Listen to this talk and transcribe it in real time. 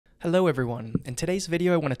Hello everyone. In today's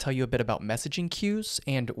video, I want to tell you a bit about messaging queues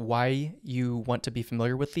and why you want to be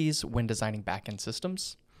familiar with these when designing backend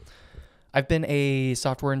systems. I've been a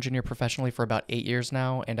software engineer professionally for about 8 years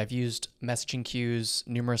now, and I've used messaging queues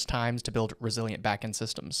numerous times to build resilient backend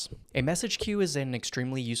systems. A message queue is an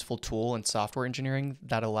extremely useful tool in software engineering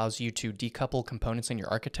that allows you to decouple components in your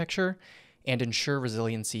architecture and ensure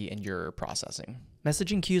resiliency in your processing.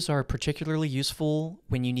 Messaging queues are particularly useful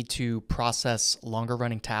when you need to process longer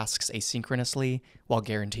running tasks asynchronously while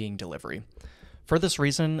guaranteeing delivery. For this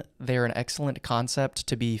reason, they're an excellent concept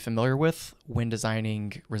to be familiar with when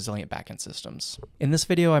designing resilient backend systems. In this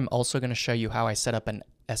video, I'm also going to show you how I set up an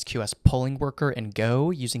SQS polling worker in Go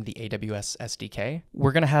using the AWS SDK.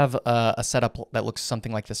 We're going to have a setup that looks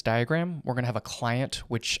something like this diagram. We're going to have a client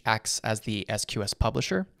which acts as the SQS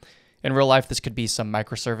publisher. In real life, this could be some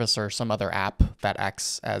microservice or some other app that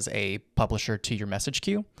acts as a publisher to your message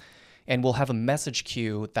queue. And we'll have a message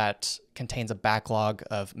queue that contains a backlog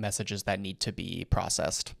of messages that need to be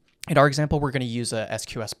processed. In our example, we're going to use a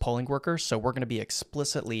SQS polling worker. So we're going to be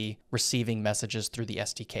explicitly receiving messages through the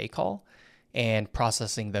SDK call and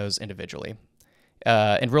processing those individually.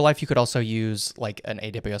 In real life, you could also use like an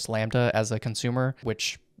AWS Lambda as a consumer,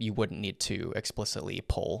 which you wouldn't need to explicitly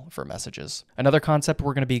poll for messages. Another concept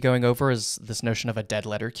we're going to be going over is this notion of a dead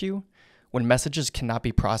letter queue. When messages cannot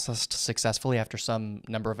be processed successfully after some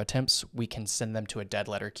number of attempts, we can send them to a dead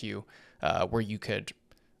letter queue where you could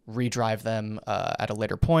redrive them at a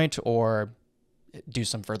later point or do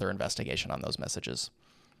some further investigation on those messages.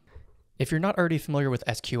 If you're not already familiar with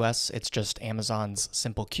SQS, it's just Amazon's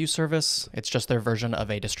simple queue service. It's just their version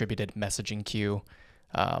of a distributed messaging queue.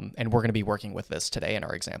 And we're going to be working with this today in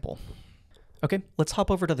our example. Okay, let's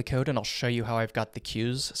hop over to the code and I'll show you how I've got the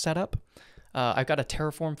queues set up. I've got a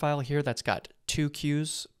Terraform file here that's got 2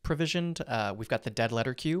 queues provisioned. We've got the dead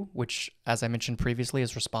letter queue, which, as I mentioned previously,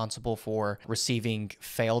 is responsible for receiving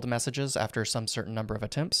failed messages after some certain number of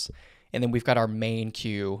attempts. And then we've got our main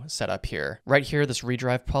queue set up here. Right here, this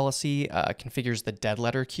redrive policy configures the dead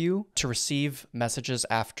letter queue to receive messages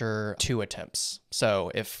after 2 attempts.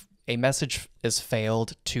 So if a message is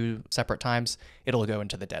failed 2 separate times, it'll go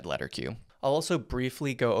into the dead letter queue. I'll also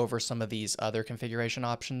briefly go over some of these other configuration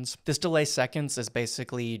options. This delay seconds is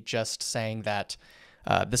basically just saying that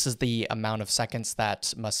this is the amount of seconds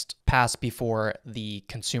that must pass before the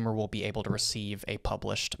consumer will be able to receive a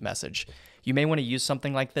published message. You may want to use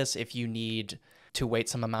something like this if you need to wait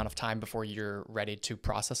some amount of time before you're ready to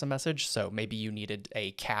process a message. So maybe you needed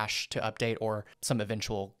a cache to update or some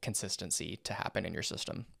eventual consistency to happen in your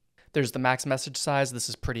system. There's the max message size. This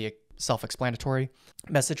is pretty self-explanatory.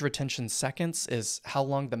 Message retention seconds is how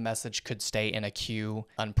long the message could stay in a queue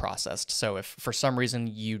unprocessed. So if for some reason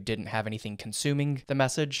you didn't have anything consuming the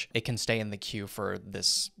message, it can stay in the queue for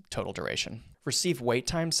this total duration. Receive wait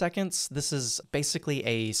time seconds. This is basically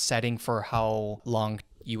a setting for how long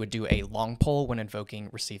you would do a long poll when invoking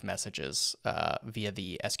receive messages via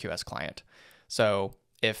the SQS client. So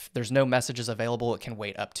if there's no messages available, it can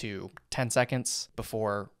wait up to 10 seconds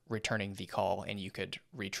before returning the call, and you could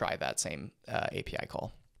retry that same API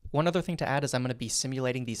call. One other thing to add is I'm going to be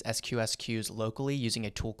simulating these SQS queues locally using a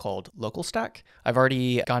tool called Localstack. I've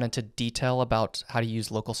already gone into detail about how to use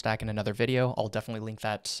Localstack in another video. I'll definitely link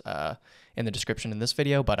that in the description in this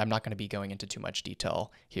video, but I'm not going to be going into too much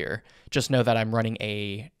detail here. Just know that I'm running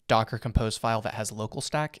a Docker Compose file that has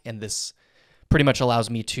Localstack, and this pretty much allows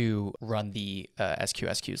me to run the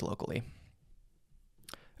SQS queues locally.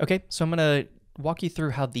 Okay, so I'm going to walk you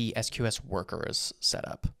through how the SQS worker is set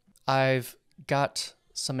up. I've got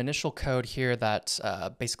some initial code here that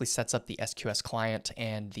basically sets up the SQS client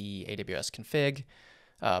and the AWS config.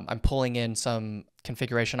 I'm pulling in some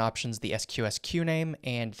configuration options, the SQS queue name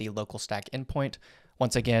and the Localstack endpoint.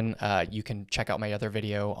 Once again, you can check out my other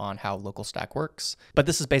video on how Localstack works. But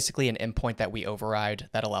this is basically an endpoint that we override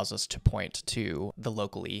that allows us to point to the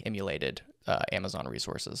locally emulated Amazon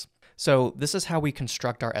resources. So this is how we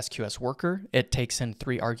construct our SQS worker. It takes in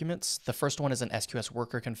 3 arguments. The first one is an SQS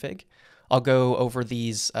worker config. I'll go over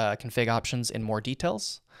these config options in more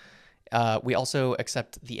details. We also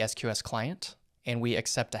accept the SQS client, and we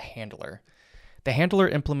accept a handler. The handler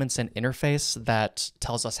implements an interface that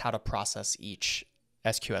tells us how to process each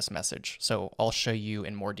SQS message. So I'll show you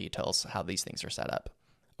in more details how these things are set up.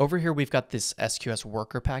 Over here, we've got this SQS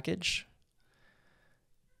worker package.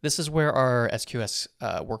 This is where our SQS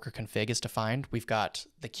worker config is defined. We've got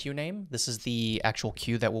the queue name. This is the actual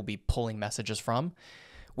queue that we'll be pulling messages from.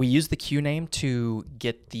 We use the queue name to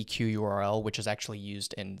get the queue URL, which is actually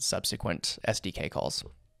used in subsequent SDK calls.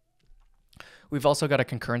 We've also got a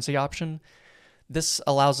concurrency option. This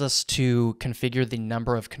allows us to configure the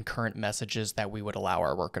number of concurrent messages that we would allow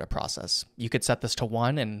our worker to process. You could set this to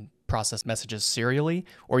 1 and process messages serially,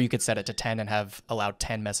 or you could set it to 10 and have allowed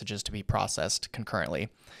 10 messages to be processed concurrently.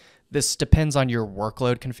 This depends on your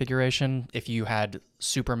workload configuration. If you had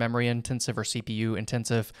super memory intensive or CPU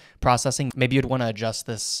intensive processing, maybe you'd want to adjust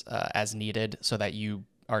this as needed so that you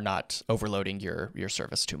are not overloading your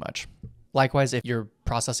service too much. Likewise, if your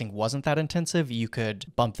processing wasn't that intensive, you could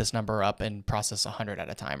bump this number up and process 100 at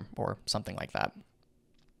a time or something like that.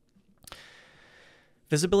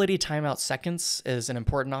 Visibility timeout seconds is an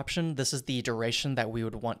important option. This is the duration that we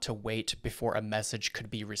would want to wait before a message could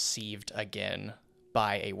be received again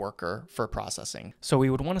by a worker for processing. So we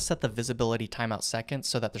would want to set the visibility timeout seconds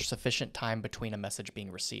so that there's sufficient time between a message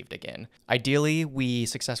being received again. Ideally, we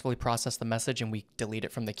successfully process the message and we delete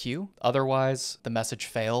it from the queue. Otherwise, the message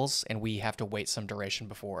fails and we have to wait some duration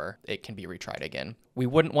before it can be retried again. We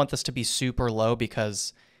wouldn't want this to be super low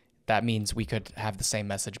because that means we could have the same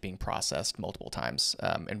message being processed multiple times,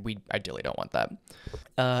 and we ideally don't want that.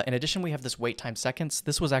 In addition, we have this wait time seconds.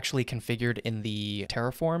 This was actually configured in the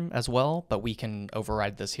Terraform as well, but we can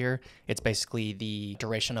override this here. It's basically the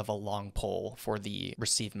duration of a long poll for the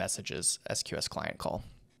receive messages SQS client call.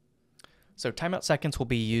 So timeout seconds will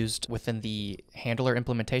be used within the handler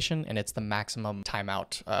implementation, and it's the maximum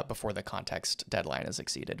timeout before the context deadline is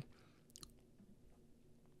exceeded.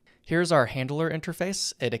 Here's our handler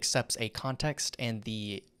interface. It accepts a context and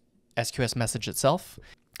the SQS message itself.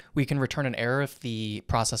 We can return an error if the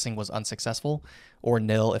processing was unsuccessful, or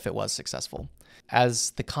nil if it was successful.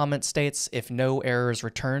 As the comment states, if no error is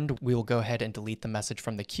returned, we will go ahead and delete the message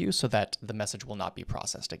from the queue so that the message will not be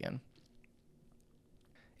processed again.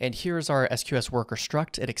 And here's our SQS worker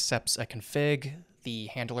struct. It accepts a config, the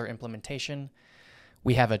handler implementation.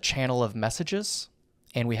 We have a channel of messages,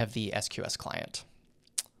 and we have the SQS client.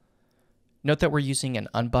 Note that we're using an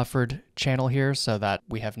unbuffered channel here so that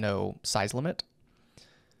we have no size limit.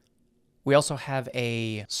 We also have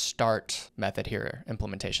a start method here,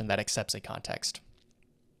 implementation, that accepts a context.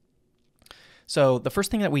 So the first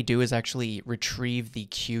thing that we do is actually retrieve the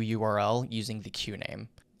queue URL using the queue name.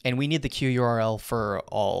 And we need the queue URL for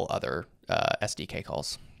all other SDK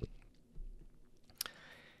calls.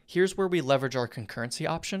 Here's where we leverage our concurrency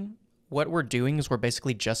option. What we're doing is we're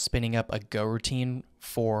basically just spinning up a Go routine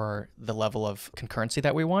for the level of concurrency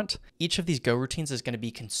that we want. Each of these Go routines is going to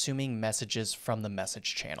be consuming messages from the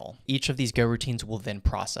message channel. Each of these Go routines will then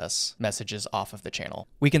process messages off of the channel.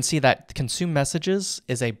 We can see that consume messages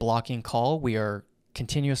is a blocking call. We are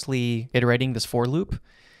continuously iterating this for loop.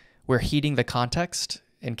 We're heeding the context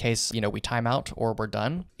in case, we time out or we're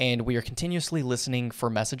done. And we are continuously listening for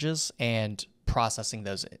messages and processing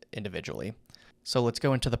those individually. So let's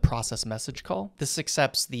go into the process message call. This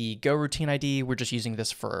accepts the Go routine ID. We're just using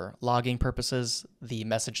this for logging purposes, the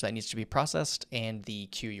message that needs to be processed, and the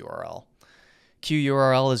queue URL. Queue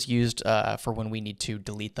URL is used for when we need to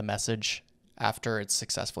delete the message after it's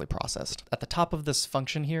successfully processed. At the top of this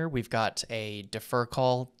function here, we've got a defer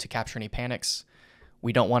call to capture any panics.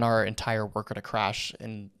 We don't want our entire worker to crash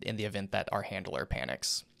in the event that our handler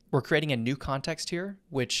panics. We're creating a new context here,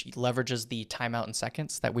 which leverages the timeout in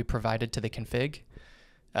seconds that we provided to the config,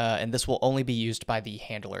 and this will only be used by the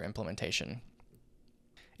handler implementation.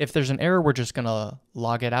 If there's an error, we're just going to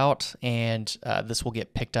log it out, and this will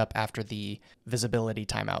get picked up after the visibility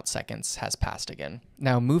timeout seconds has passed again.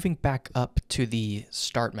 Now, moving back up to the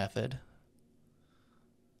start method,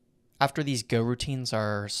 after these Go routines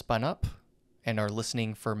are spun up and are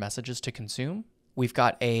listening for messages to consume, we've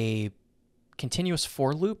got a continuous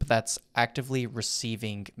for loop that's actively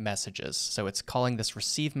receiving messages. So it's calling this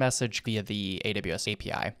receive message via the AWS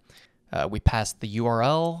API. We passed the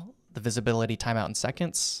URL, the visibility timeout in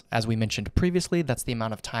seconds. As we mentioned previously, that's the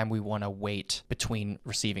amount of time we want to wait between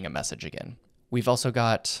receiving a message again. We've also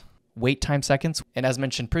got wait time seconds. And as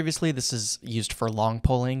mentioned previously, this is used for long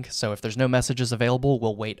polling. So if there's no messages available,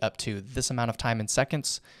 we'll wait up to this amount of time in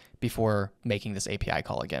seconds before making this API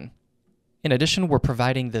call again. In addition, we're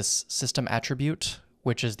providing this system attribute,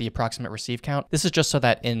 which is the approximate receive count. This is just so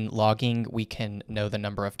that in logging, we can know the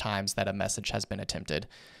number of times that a message has been attempted.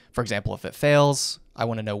 For example, if it fails, I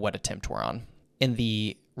want to know what attempt we're on. In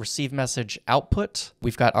the receive message output,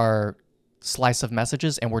 we've got our slice of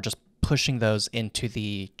messages, and we're just pushing those into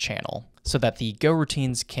the channel so that the Go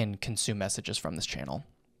routines can consume messages from this channel.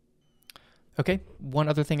 Okay, one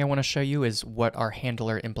other thing I want to show you is what our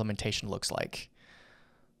handler implementation looks like.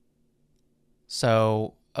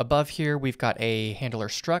 So above here, we've got a handler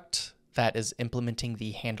struct that is implementing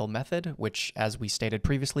the handle method, which, as we stated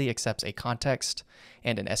previously, accepts a context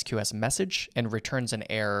and an SQS message and returns an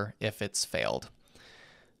error if it's failed.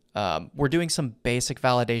 We're doing some basic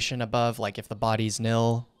validation above, like if the body's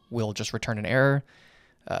nil, we'll just return an error.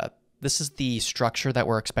 This is the structure that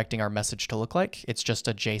we're expecting our message to look like. It's just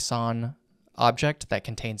a JSON object that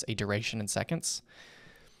contains a duration in seconds.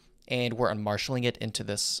 And we're unmarshalling it into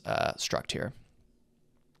this struct here.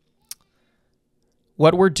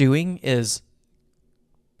 What we're doing is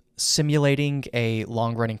simulating a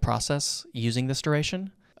long-running process using this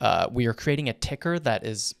duration. We are creating a ticker that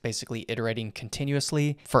is basically iterating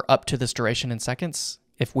continuously for up to this duration in seconds.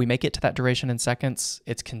 If we make it to that duration in seconds,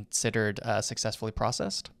 it's considered successfully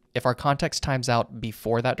processed. If our context times out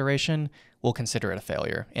before that duration, we'll consider it a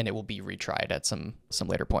failure and it will be retried at some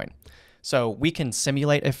later point. So we can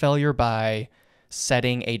simulate a failure by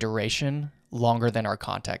setting a duration longer than our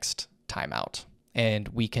context timeout. And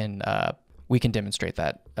we can demonstrate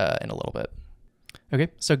that in a little bit. Okay,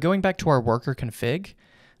 so going back to our worker config,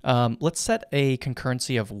 let's set a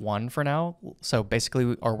concurrency of 1 for now. So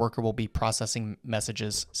basically our worker will be processing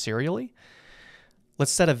messages serially.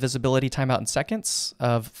 Let's set a visibility timeout in seconds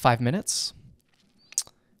of 5 minutes.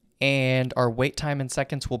 And our wait time in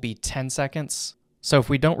seconds will be 10 seconds. So if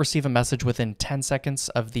we don't receive a message within 10 seconds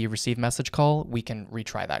of the receive message call, we can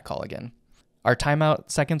retry that call again. Our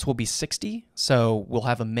timeout seconds will be 60, so we'll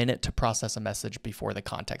have a minute to process a message before the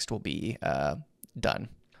context will be done.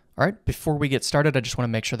 All right, before we get started, I just want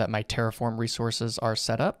to make sure that my Terraform resources are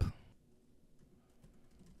set up.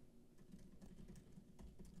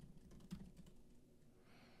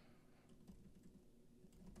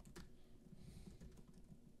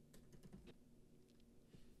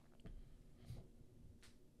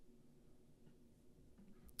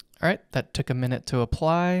 All right, that took a minute to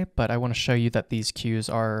apply, but I want to show you that these queues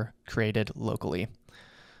are created locally.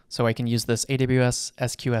 So I can use this AWS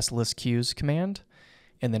SQS list queues command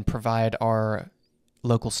and then provide our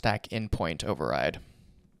Localstack endpoint override.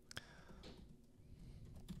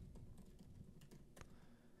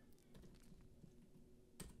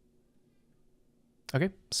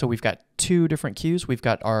 Okay, so we've got 2 different queues. We've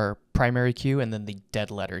got our primary queue and then the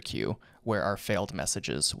dead letter queue where our failed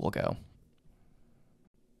messages will go.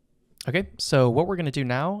 Okay, so what we're going to do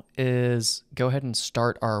now is go ahead and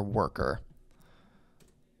start our worker.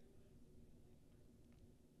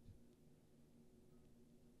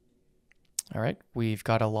 All right, we've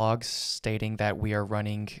got a log stating that we are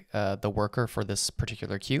running the worker for this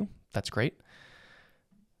particular queue. That's great.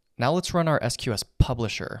 Now let's run our SQS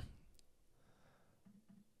publisher.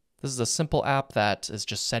 This is a simple app that is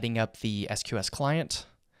just setting up the SQS client.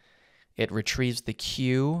 It retrieves the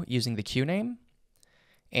queue using the queue name,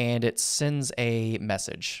 and it sends a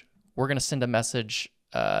message. We're going to send a message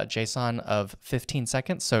JSON of 15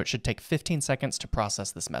 seconds, so it should take 15 seconds to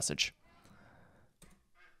process this message.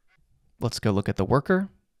 Let's go look at the worker.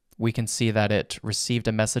 We can see that it received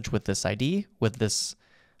a message with this ID, with this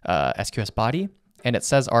SQS body, and it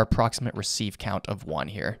says our approximate receive count of 1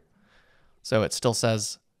 here. So it still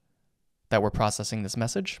says that we're processing this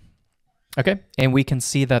message. Okay, and we can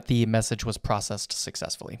see that the message was processed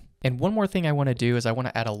successfully. And one more thing I want to do is I want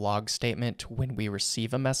to add a log statement when we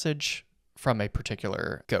receive a message from a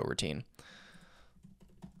particular Go routine.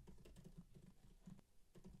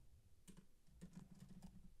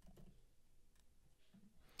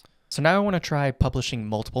 So now I want to try publishing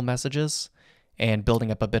multiple messages and building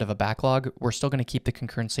up a bit of a backlog. We're still going to keep the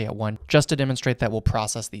concurrency at 1 just to demonstrate that we'll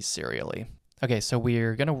process these serially. Okay, so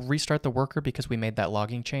we're going to restart the worker because we made that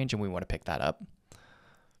logging change and we want to pick that up.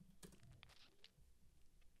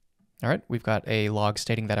 All right, we've got a log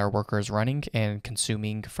stating that our worker is running and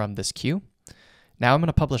consuming from this queue. Now I'm going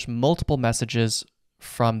to publish multiple messages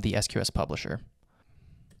from the SQS publisher.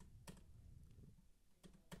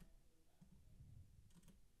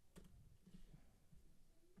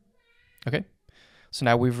 Okay, so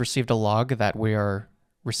now we've received a log that we are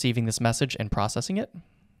receiving this message and processing it.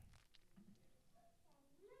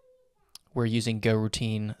 We're using Go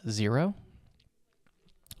routine 0.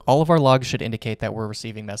 All of our logs should indicate that we're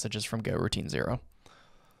receiving messages from Go routine 0.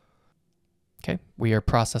 Okay, we are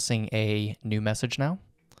processing a new message now.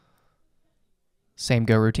 Same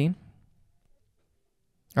Go routine.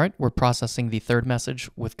 All right, we're processing the 3rd message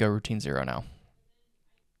with Go routine 0 now.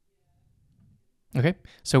 Okay,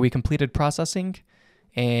 so we completed processing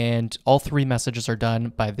and all 3 messages are done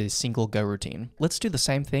by the single Go routine. Let's do the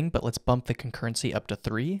same thing, but let's bump the concurrency up to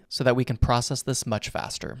 3 so that we can process this much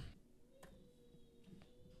faster.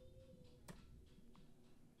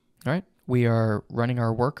 All right, we are running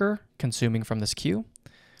our worker, consuming from this queue.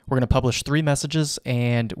 We're going to publish 3 messages,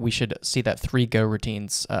 and we should see that 3 Go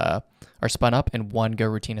routines are spun up, and 1 Go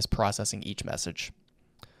routine is processing each message.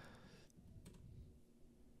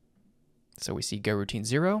 So we see go routine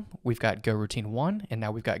 0, we've got go routine 1, and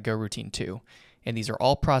now we've got go routine 2. And these are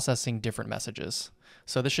all processing different messages.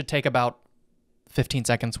 So this should take about 15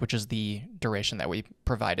 seconds, which is the duration that we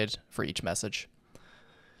provided for each message.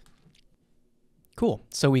 Cool.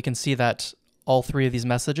 So we can see that all 3 of these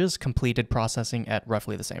messages completed processing at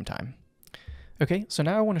roughly the same time. Okay, so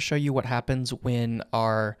now I want to show you what happens when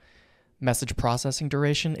our message processing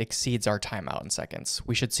duration exceeds our timeout in seconds.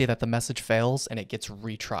 We should see that the message fails and it gets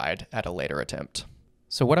retried at a later attempt.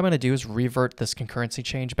 So what I'm going to do is revert this concurrency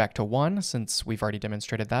change back to 1, since we've already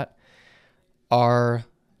demonstrated that. Our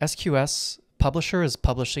SQS publisher is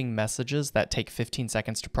publishing messages that take 15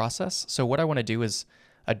 seconds to process. So what I want to do is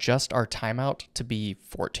adjust our timeout to be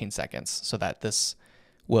 14 seconds so that this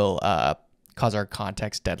will cause our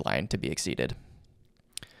context deadline to be exceeded.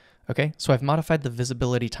 Okay, so I've modified the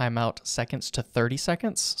visibility timeout seconds to 30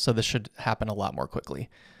 seconds, so this should happen a lot more quickly.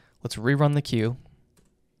 Let's rerun the queue.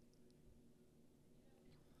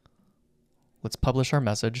 Let's publish our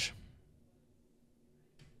message.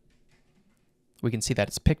 We can see that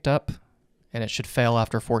it's picked up, and it should fail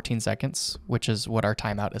after 14 seconds, which is what our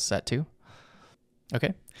timeout is set to.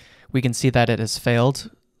 Okay, we can see that it has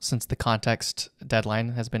failed since the context deadline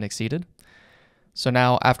has been exceeded. So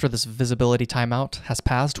now after this visibility timeout has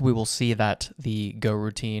passed, we will see that the go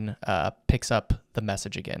routine picks up the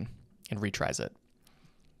message again and retries it.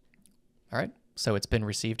 All right, so it's been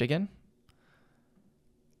received again.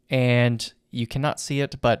 And you cannot see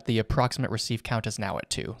it, but the approximate receive count is now at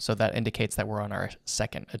 2. So that indicates that we're on our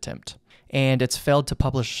second attempt. And it's failed to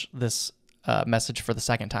publish this message for the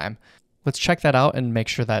second time. Let's check that out and make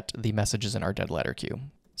sure that the message is in our dead letter queue.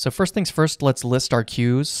 So first things first, let's list our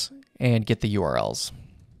queues and get the URLs.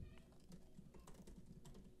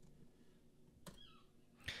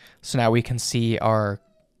 So now we can see our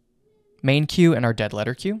main queue and our dead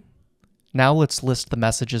letter queue. Now let's list the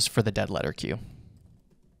messages for the dead letter queue.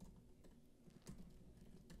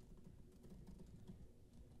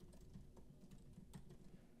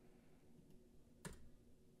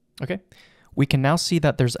 Okay, we can now see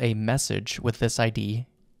that there's a message with this ID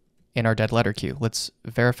in our dead letter queue. Let's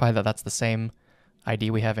verify that that's the same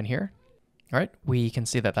ID we have in here. All right, we can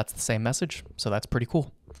see that that's the same message, so that's pretty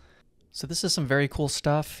cool. So this is some very cool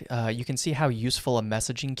stuff. You can see how useful a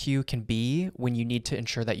messaging queue can be when you need to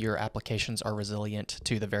ensure that your applications are resilient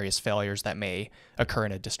to the various failures that may occur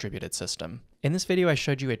in a distributed system. In this video, I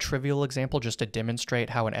showed you a trivial example just to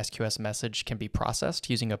demonstrate how an SQS message can be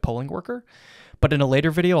processed using a polling worker. But in a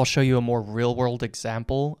later video, I'll show you a more real-world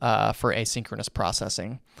example for asynchronous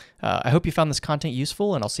processing. I hope you found this content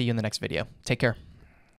useful, and I'll see you in the next video. Take care.